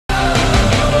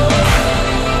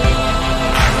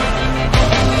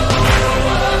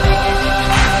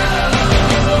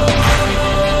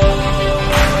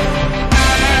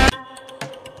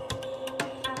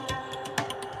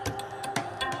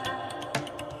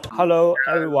Hello,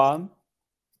 everyone.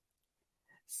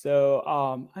 So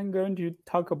I'm going to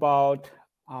talk about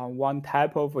one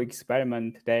type of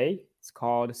experiment today. It's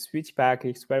called switchback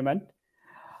experiment.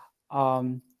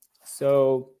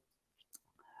 So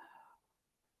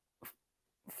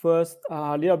first,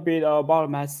 a little bit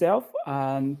about myself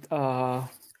and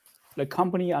the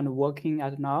company I'm working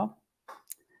at now.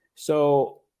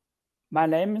 So my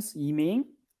name is Yimin.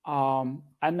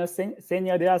 I'm a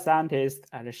senior data scientist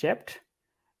at Shipt.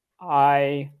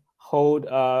 I hold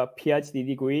a PhD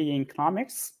degree in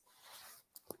economics.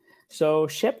 So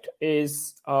Shipt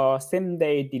is a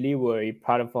same-day delivery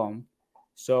platform.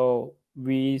 So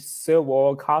we serve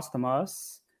our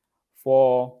customers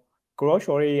for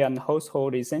grocery and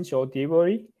household essential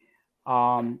delivery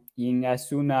in as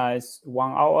soon as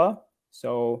 1 hour.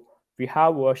 So we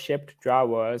have our Shipt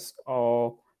drivers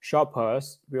or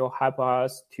shoppers will help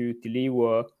us to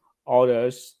deliver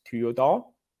orders to your door.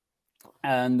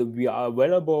 And we are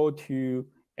available to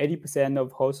 80%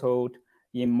 of households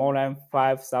in more than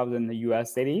 5,000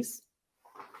 US cities.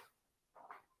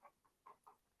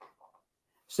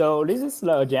 So this is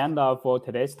the agenda for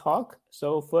today's talk.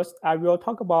 So first, I will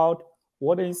talk about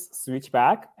what is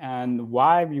switchback and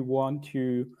why we want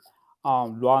to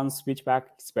run switchback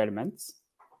experiments.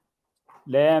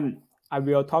 Then I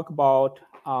will talk about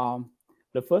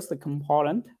the first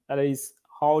component, that is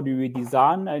how do we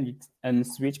design a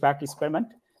switchback experiment.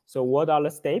 So what are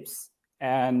the steps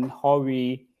and how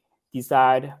we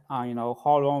decide,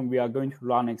 how long we are going to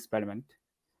run an experiment.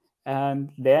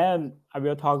 And then I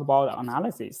will talk about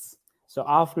analysis. So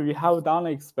after we have done the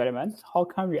experiment, how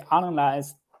can we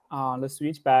analyze the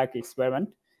switchback experiment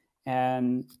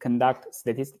and conduct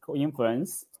statistical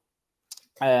inference?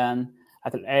 And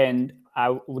at the end,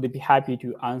 I would be happy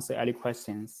to answer any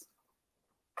questions.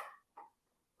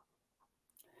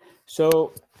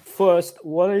 So first,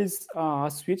 what is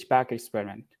a switchback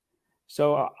experiment?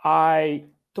 So I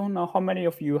don't know how many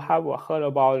of you have heard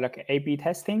about like A/B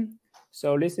testing.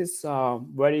 So this is a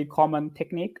very common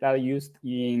technique that is used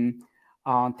in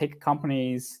tech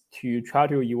companies to try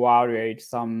to evaluate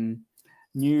some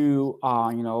new,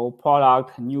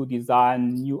 product, new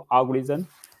design, new algorithm.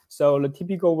 So the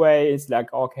typical way is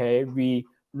like, okay, we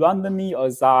randomly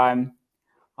assign,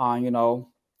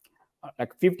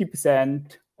 like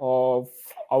 50% of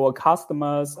our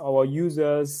customers, our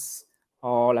users,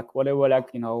 or like whatever,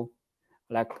 like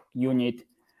unit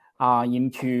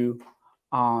into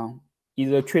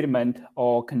either treatment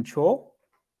or control.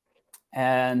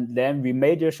 And then we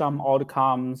measure some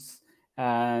outcomes.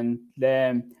 And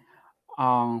then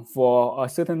for a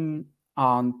certain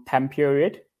time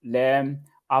period, then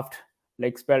after the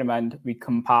experiment, we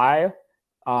compile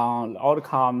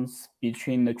outcomes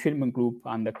between the treatment group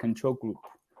and the control group.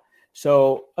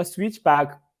 So a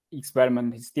switchback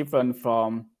experiment is different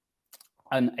from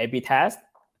an A/B test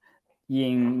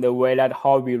in the way that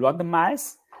how we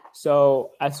randomize.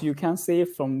 So as you can see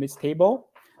from this table,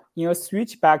 in a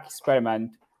switchback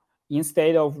experiment,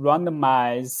 instead of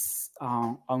randomize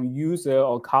on user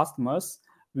or customers,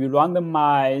 we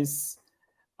randomly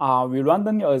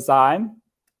assign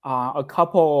a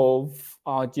couple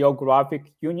of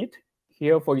geographic unit.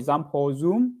 Here, for example,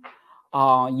 Zoom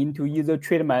into either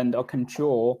treatment or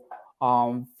control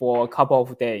for a couple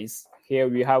of days. Here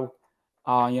we have,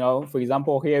 for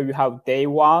example, here we have day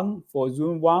 1 for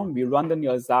Zoom 1, we randomly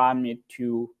assign it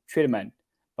to treatment.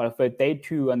 But for day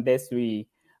 2 and day 3,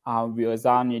 we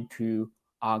assign it to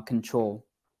control.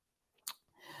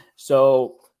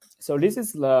 So this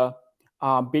is the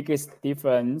biggest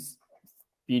difference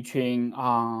between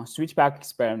switchback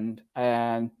experiment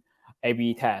and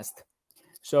A/B test.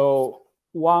 So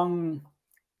one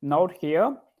note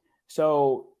here.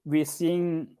 So we're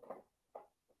seeing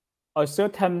a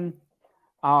certain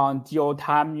geo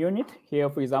time unit here.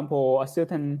 For example, a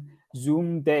certain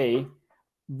Zoom day,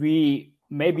 we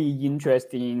may be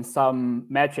interested in some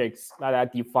metrics that are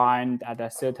defined at a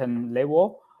certain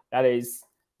level. That is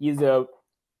either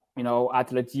at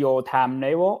the geo time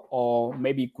level or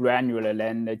maybe granular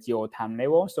than the geo time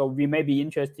level. So we may be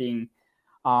interested in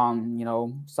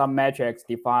some metrics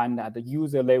defined at the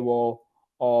user level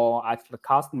or at the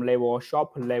customer level,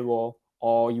 shop level,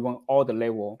 or even order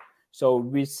level. So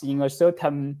within a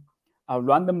certain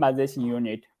randomization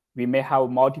unit, we may have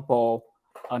multiple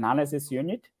analysis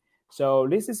unit. So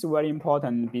this is very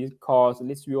important because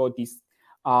this will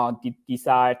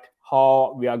decide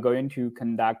how we are going to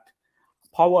conduct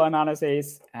power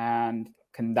analysis and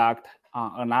conduct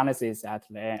analysis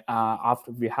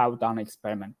after we have done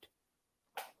experiment.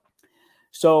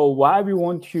 So why we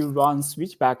want to run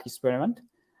switchback experiment?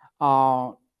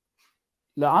 The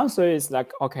answer is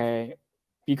like, okay,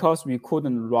 because we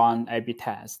couldn't run A/B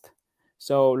test.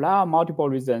 So there are multiple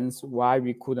reasons why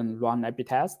we couldn't run A/B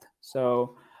test.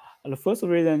 So the first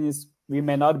reason is we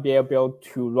may not be able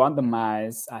to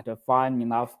randomize at a fine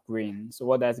enough green. So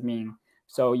what does it mean?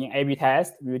 So in A/B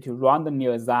test, we need to randomly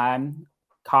assign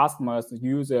customers,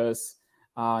 users,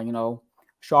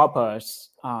 shoppers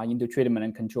into treatment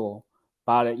and control.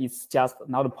 But it's just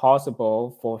not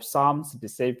possible for some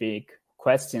specific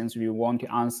questions we want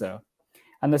to answer.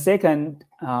 And the second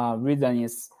reason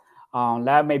is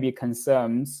there may be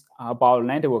concerns about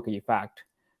network effect.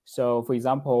 So for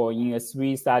example, in a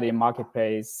three-sided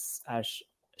marketplace as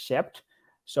Shipt,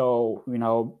 so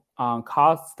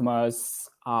customers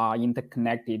are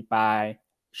interconnected by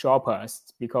shoppers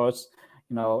because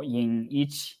in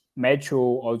each metro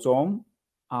or zone,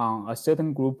 a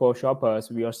certain group of shoppers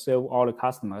will serve all the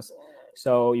customers.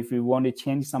 So if we want to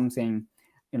change something,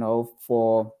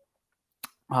 for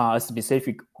a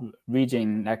specific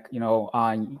region, like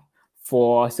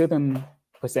for a certain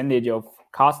percentage of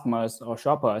customers or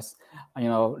shoppers,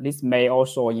 this may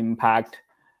also impact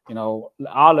the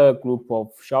other group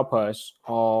of shoppers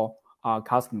or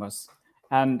customers.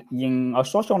 And in a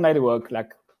social network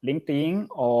like LinkedIn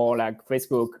or like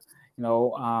Facebook,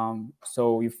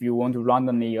 so if you want to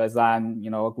randomly assign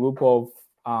a group of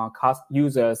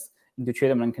users into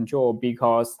treatment and control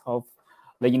because of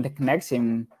the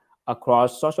interconnection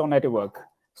across social network,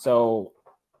 so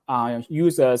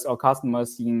users or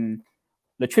customers in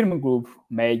the treatment group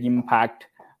may impact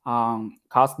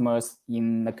customers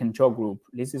in the control group.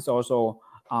 This is also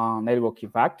network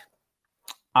effect.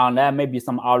 There may be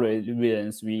some other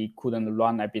reasons we couldn't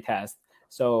run A/B test.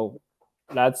 So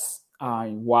that's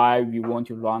why we want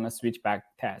to run a switchback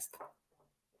test.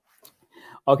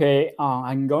 Okay,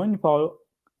 I'm going to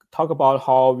talk about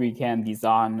how we can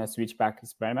design a switchback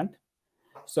experiment.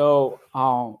 So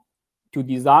to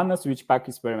design a switchback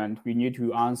experiment, we need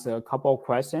to answer a couple of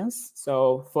questions.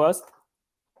 So first,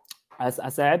 as I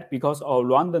said, because of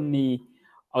randomly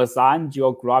assigned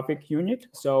geographic unit,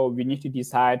 so we need to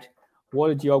decide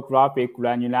what geographic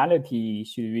granularity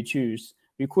should we choose.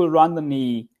 We could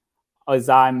randomly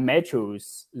assign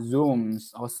metros,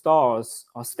 zones, or stores,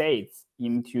 or states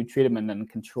into treatment and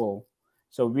control.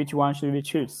 So which one should we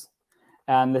choose?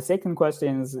 And the second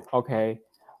question is, okay,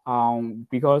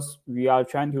 because we are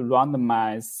trying to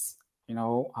randomize,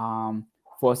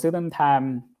 for a certain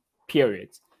time period.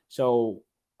 So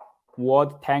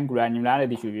what time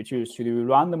granularity should we choose? Should we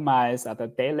randomize at the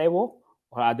day level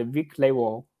or at the week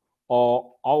level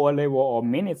or hour level or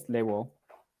minutes level?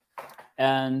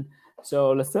 And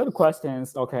so the third question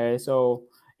is, okay, so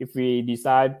if we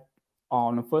decide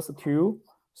on the first two,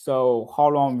 so how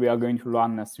long we are going to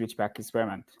run a switchback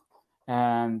experiment?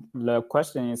 And the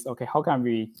question is, okay, how can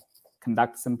we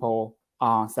conduct simple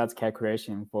set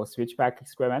calculation for switchback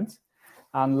experiments?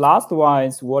 And last one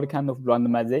is, what kind of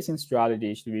randomization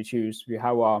strategy should we choose? We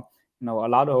have a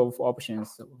lot of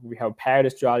options. We have paired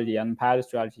strategy and unpaired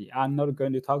strategy. I'm not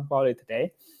going to talk about it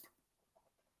today.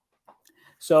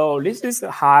 So this is a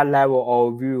high-level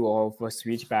overview of a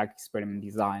switchback experiment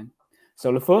design.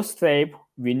 So the first step,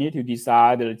 we need to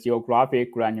decide the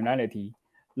geographic granularity.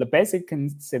 The basic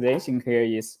consideration here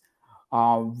is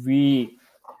we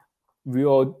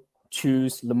will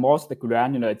choose the most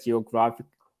granular geographic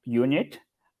unit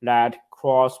that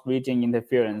cross-region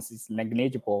interference is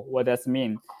negligible. What does it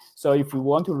mean? So if we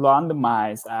want to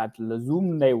randomize at the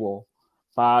zoom level,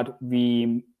 but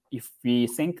if we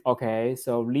think, okay,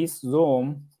 so this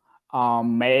zone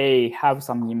may have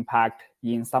some impact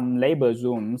in some labor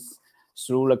zones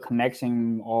through the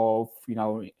connection of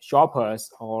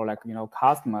shoppers or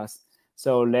customers.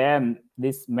 So then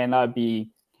this may not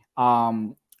be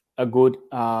a good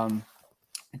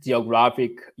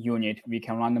geographic unit we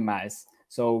can randomize.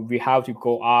 So we have to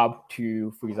go up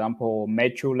to, for example,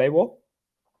 metro level.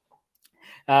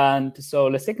 And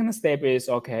so the second step is,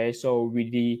 okay, so we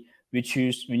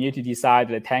need to decide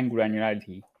the time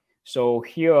granularity. So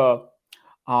here,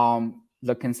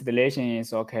 the consideration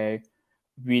is, okay,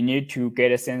 we need to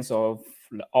get a sense of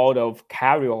the order of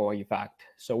carryover effect.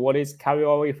 So what is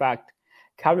carryover effect?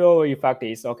 Carryover effect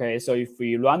is, okay, so if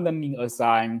we randomly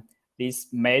assign this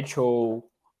metro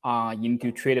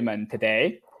into treatment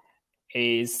today,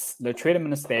 is the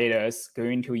treatment status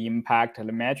going to impact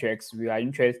the metrics we are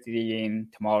interested in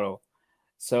tomorrow?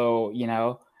 So,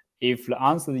 if the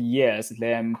answer is yes,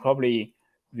 then probably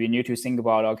we need to think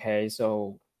about, okay,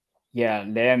 so yeah,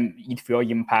 then it will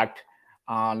impact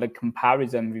the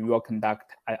comparison we will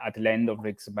conduct at the end of the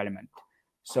experiment.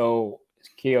 So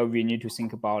here we need to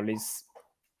think about this.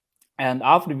 And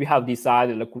after we have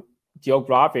decided the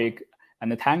geographic and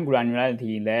the time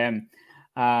granularity, then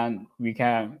and we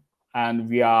have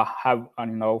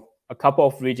a couple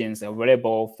of regions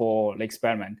available for the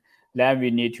experiment. Then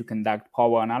we need to conduct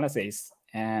power analysis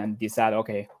and decide,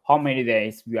 okay, how many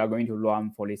days we are going to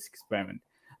run for this experiment.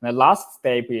 And the last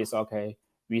step is, okay,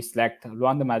 we select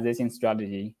randomization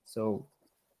strategy. So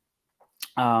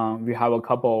we have a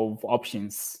couple of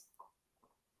options.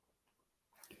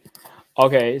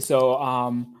 Okay, so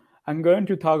I'm going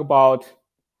to talk about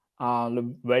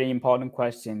the very important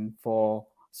question for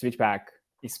switchback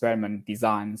experiment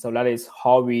design. So that is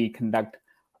how we conduct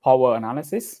power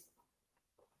analysis.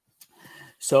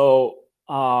 So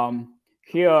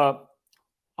here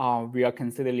we are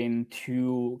considering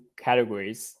two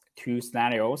categories, two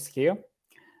scenarios here.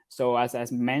 So as I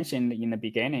mentioned in the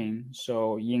beginning,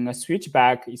 so in a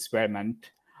switchback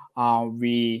experiment,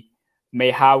 we may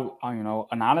have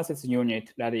analysis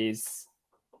unit that is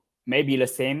maybe the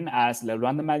same as the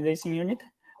randomization unit,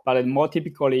 but more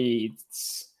typically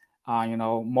it's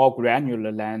more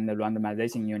granular than the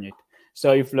randomization unit.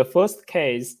 So if it's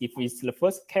the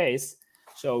first case,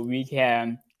 so we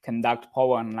can conduct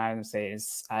power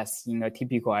analysis as in a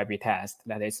typical A/B test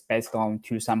that is based on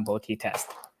two-sample t-test.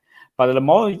 But the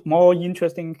more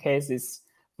interesting case is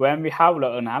when we have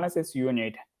the analysis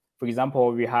unit. For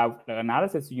example, we have the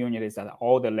analysis unit is at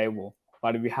order level,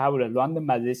 but we have the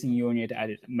randomization unit at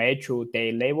mature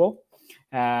day level.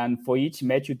 And for each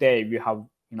mature day, we have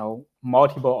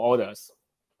multiple orders.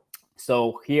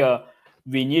 So here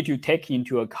we need to take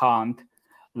into account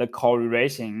the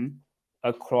correlation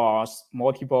across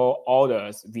multiple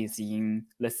orders within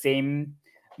the same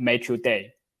mature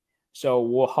day.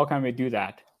 So how can we do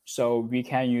that? So we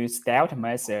can use delta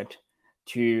method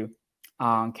to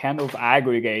kind of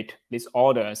aggregate these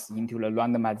orders into the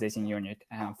randomization unit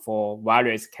for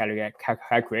various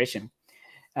calculation.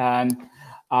 And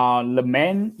the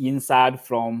main insight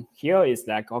from here is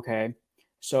like, okay,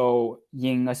 so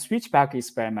in a switchback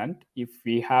experiment, if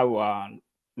we have an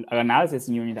analysis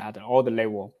unit at the order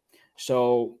level,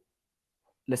 so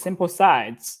the sample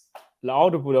size, the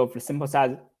output of the sample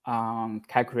size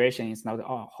calculation is not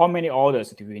how many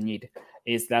orders do we need,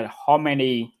 is that how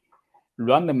many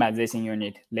randomization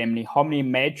unit, namely how many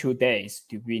mature days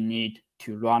do we need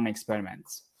to run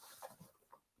experiments.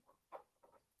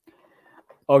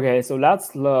 Okay, so that's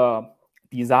the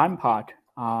design part.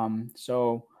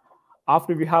 So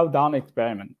after we have done the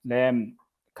experiment, then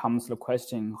comes the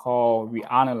question how we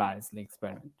analyze the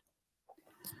experiment.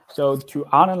 So to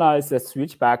analyze the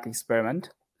switchback experiment,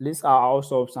 these are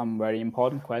also some very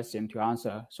important questions to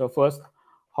answer. So first,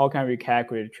 how can we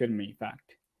calculate treatment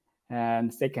effect?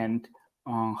 And second,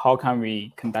 how can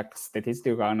we conduct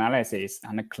statistical analysis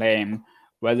and claim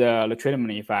whether the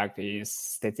treatment effect is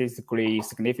statistically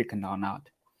significant or not?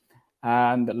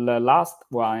 And the last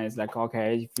one is like,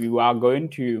 okay, if we are going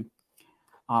to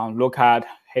look at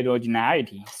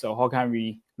heterogeneity, so how can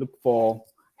we look for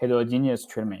heterogeneous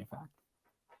treatment effect?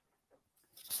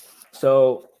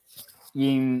 So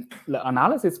in the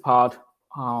analysis part,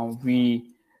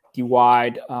 we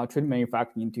divide treatment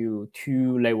effect into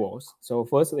two levels. So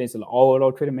first is the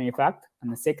overall treatment effect,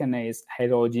 and the second is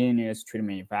heterogeneous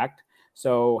treatment effect.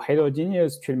 So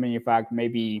heterogeneous treatment effect may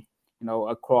be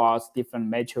across different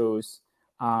measures,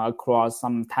 across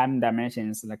some time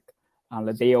dimensions like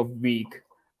the day of week,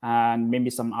 and maybe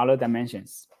some other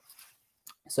dimensions.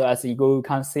 So as you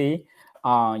can see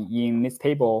in this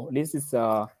table, this is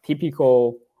a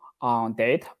typical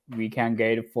data we can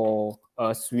get for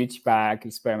a switchback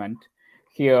experiment.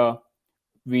 Here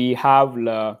we have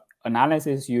the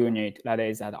analysis unit that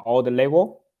is at order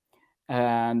level,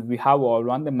 and we have a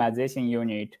randomization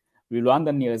unit. We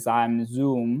randomly assign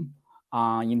zoom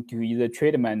into either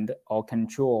treatment or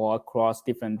control across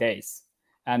different days.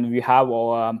 And we have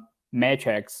our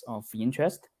matrix of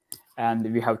interest,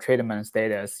 and we have treatment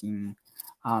status in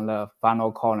the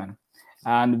final column.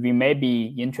 And we may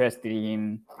be interested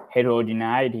in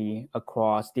heterogeneity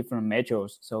across different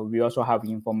measures. So we also have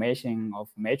information of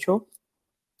measure.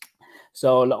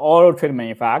 So the overall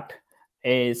treatment effect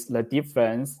is the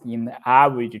difference in the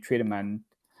average treatment,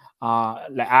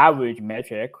 the average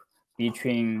metric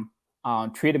between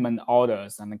treatment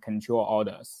orders and control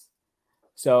orders.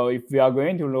 So if we are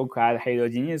going to look at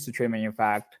heterogeneous treatment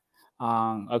effect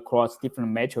across different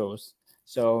measures,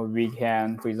 so we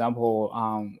can, for example,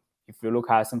 if you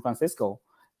look at San Francisco,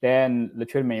 then the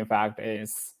treatment effect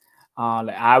is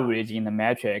the average in the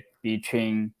metric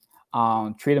between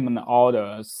treatment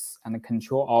orders and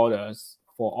control orders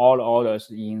for all orders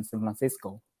in San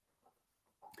Francisco.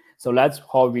 So that's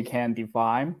how we can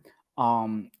define,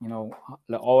 the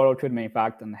overall treatment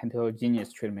effect and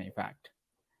heterogeneous treatment effect.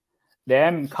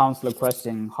 Then comes the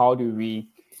question: how do we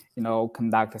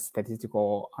conduct a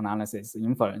statistical analysis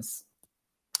inference.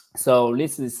 So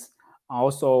this is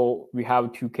also, we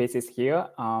have two cases here.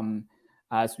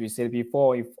 As we said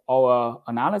before, if our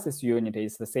analysis unit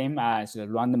is the same as the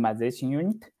randomization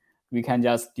unit, we can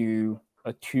just do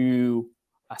a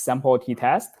sample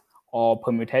t-test or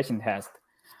permutation test.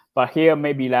 But here,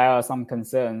 maybe there are some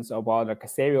concerns about the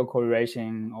serial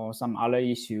correlation or some other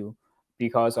issue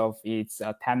because of its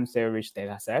time series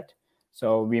data set.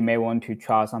 So we may want to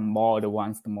try some more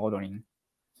advanced modeling.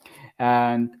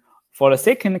 And for the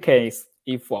second case,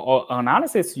 if our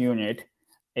analysis unit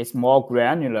is more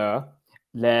granular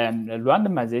than the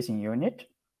randomization unit,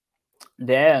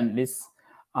 then this,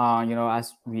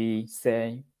 as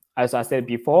I said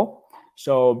before,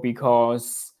 so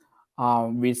because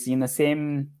within the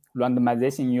same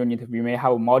randomization unit, we may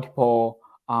have multiple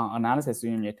analysis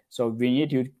unit. So we need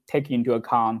to take into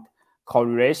account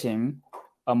correlation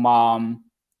among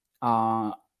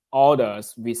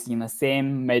orders within the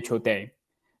same metro day.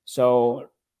 So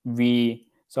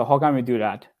how can we do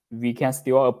that? We can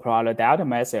still apply the delta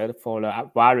method for the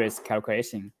various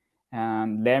calculation,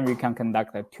 and then we can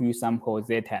conduct a two-sample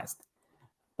z-test.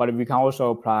 But we can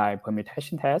also apply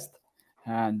permutation test,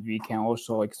 and we can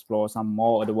also explore some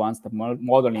more advanced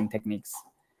modeling techniques.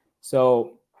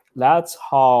 So that's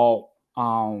how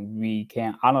we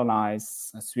can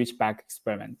analyze switchback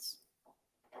experiments.